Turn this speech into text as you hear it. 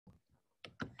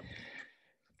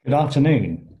Good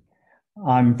afternoon.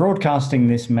 I'm broadcasting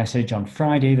this message on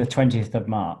Friday, the 20th of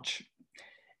March.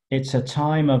 It's a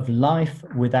time of life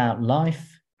without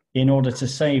life in order to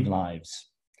save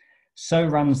lives. So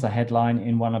runs the headline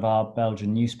in one of our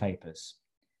Belgian newspapers.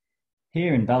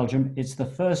 Here in Belgium, it's the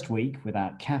first week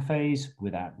without cafes,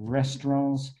 without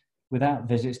restaurants, without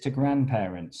visits to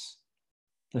grandparents.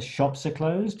 The shops are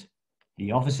closed,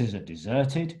 the offices are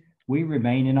deserted, we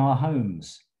remain in our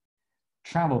homes.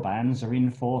 Travel bans are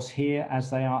in force here as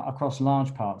they are across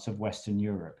large parts of Western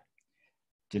Europe.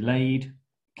 Delayed,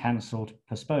 cancelled,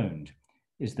 postponed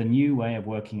is the new way of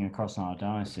working across our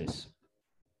diocese.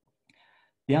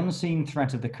 The unseen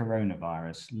threat of the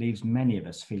coronavirus leaves many of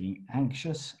us feeling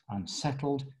anxious,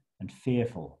 unsettled, and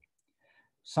fearful.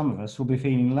 Some of us will be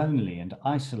feeling lonely and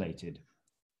isolated.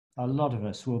 A lot of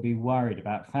us will be worried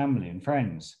about family and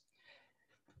friends.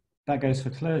 That goes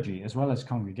for clergy as well as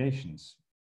congregations.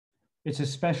 It's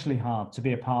especially hard to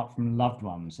be apart from loved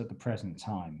ones at the present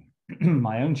time.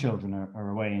 My own children are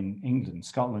away in England,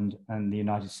 Scotland, and the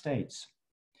United States.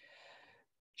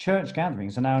 Church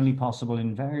gatherings are now only possible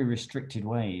in very restricted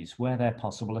ways, where they're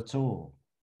possible at all.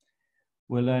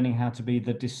 We're learning how to be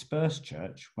the dispersed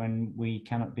church when we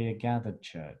cannot be a gathered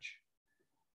church.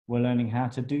 We're learning how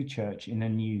to do church in a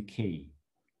new key.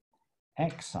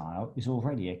 Exile is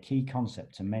already a key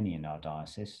concept to many in our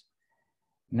diocese.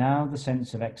 Now the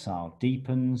sense of exile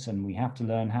deepens and we have to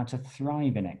learn how to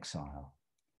thrive in exile.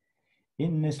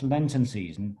 In this Lenten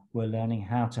season, we're learning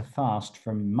how to fast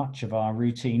from much of our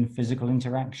routine physical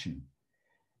interaction,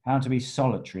 how to be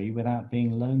solitary without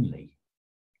being lonely.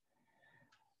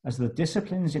 As the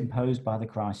disciplines imposed by the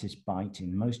crisis bite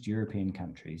in most European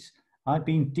countries, I've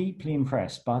been deeply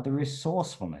impressed by the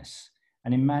resourcefulness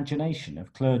and imagination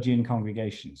of clergy and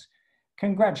congregations.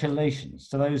 Congratulations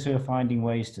to those who are finding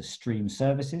ways to stream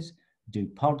services, do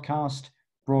podcast,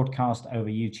 broadcast over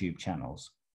YouTube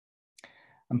channels.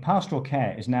 And pastoral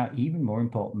care is now even more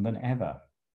important than ever.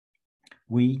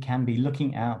 We can be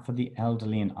looking out for the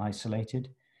elderly and isolated,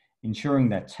 ensuring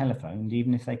they're telephoned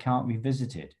even if they can't be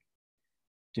visited,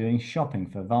 doing shopping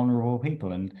for vulnerable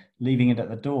people and leaving it at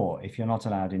the door if you're not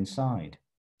allowed inside.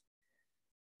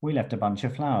 We left a bunch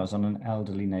of flowers on an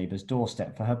elderly neighbour's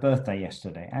doorstep for her birthday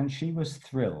yesterday, and she was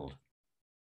thrilled.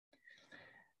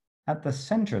 At the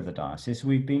centre of the diocese,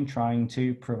 we've been trying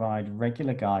to provide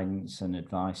regular guidance and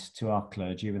advice to our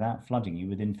clergy without flooding you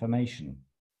with information.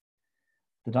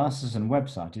 The diocesan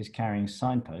website is carrying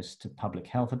signposts to public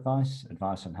health advice,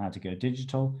 advice on how to go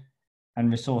digital, and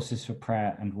resources for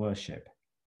prayer and worship.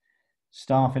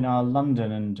 Staff in our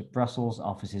London and Brussels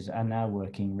offices are now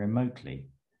working remotely,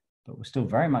 but we're still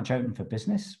very much open for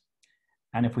business.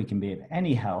 And if we can be of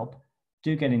any help,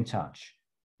 do get in touch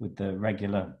with the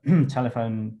regular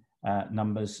telephone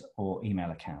numbers or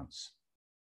email accounts.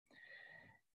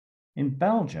 In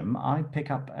Belgium, I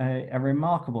pick up a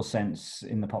remarkable sense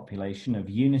in the population of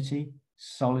unity,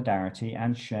 solidarity,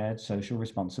 and shared social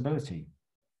responsibility.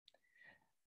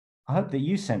 I hope that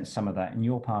you sense some of that in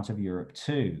your part of Europe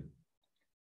too.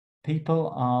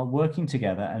 People are working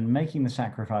together and making the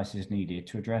sacrifices needed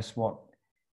to address what,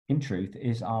 in truth,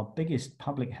 is our biggest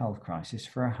public health crisis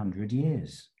for 100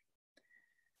 years.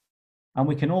 And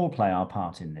we can all play our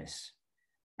part in this,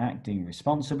 acting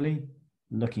responsibly,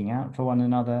 looking out for one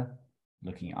another,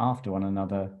 looking after one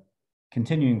another,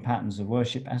 continuing patterns of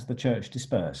worship as the church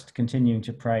dispersed, continuing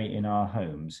to pray in our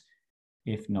homes,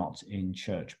 if not in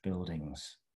church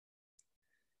buildings.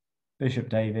 Bishop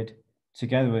David,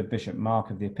 together with Bishop Mark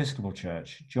of the Episcopal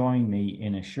Church, join me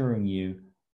in assuring you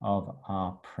of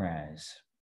our prayers.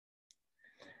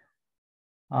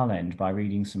 I'll end by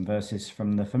reading some verses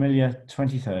from the familiar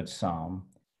 23rd Psalm,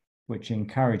 which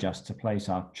encourage us to place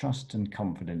our trust and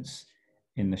confidence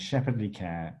in the shepherdly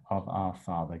care of our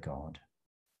Father God.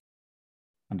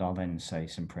 And I'll then say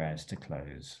some prayers to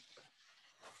close.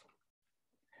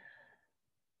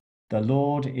 The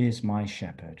Lord is my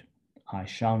shepherd, I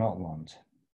shall not want.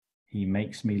 He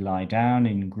makes me lie down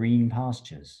in green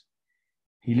pastures.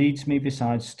 He leads me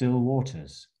beside still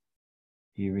waters.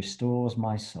 He restores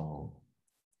my soul.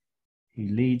 He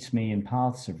leads me in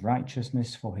paths of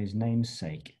righteousness for his name's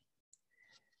sake.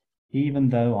 Even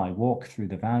though I walk through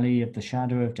the valley of the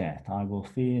shadow of death, I will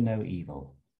fear no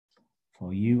evil,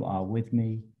 for you are with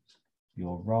me,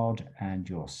 your rod and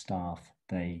your staff,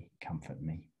 they comfort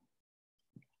me.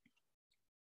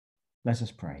 Let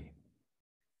us pray.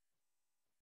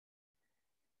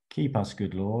 Keep us,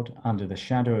 good Lord, under the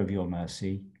shadow of your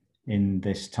mercy in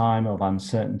this time of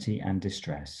uncertainty and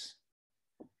distress.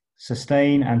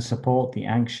 Sustain and support the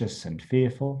anxious and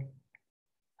fearful,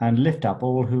 and lift up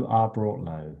all who are brought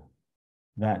low.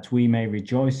 that we may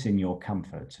rejoice in your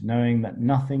comfort, knowing that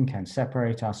nothing can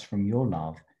separate us from your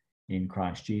love in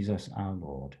Christ Jesus our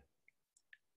Lord.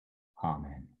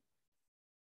 Amen.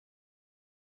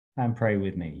 And pray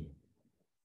with me.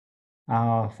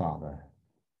 Our Father,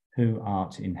 who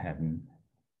art in heaven,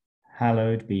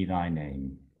 hallowed be thy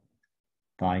name.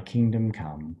 Thy kingdom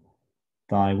come,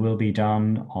 thy will be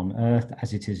done on earth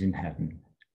as it is in heaven.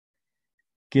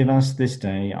 Give us this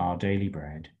day our daily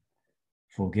bread.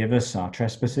 Forgive us our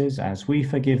trespasses as we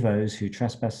forgive those who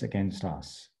trespass against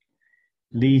us.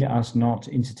 Lead us not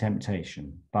into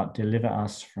temptation, but deliver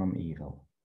us from evil.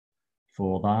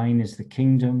 For thine is the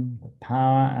kingdom, the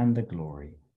power, and the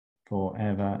glory,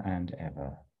 forever and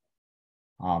ever.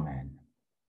 Amen.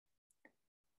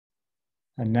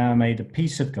 And now may the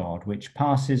peace of God, which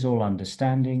passes all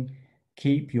understanding,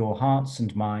 keep your hearts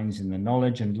and minds in the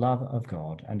knowledge and love of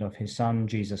God and of his Son,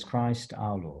 Jesus Christ,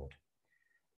 our Lord.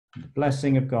 And the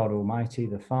blessing of God Almighty,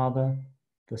 the Father,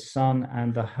 the Son,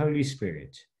 and the Holy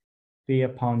Spirit be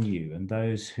upon you and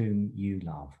those whom you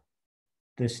love,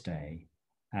 this day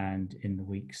and in the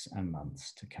weeks and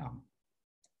months to come.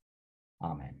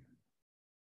 Amen.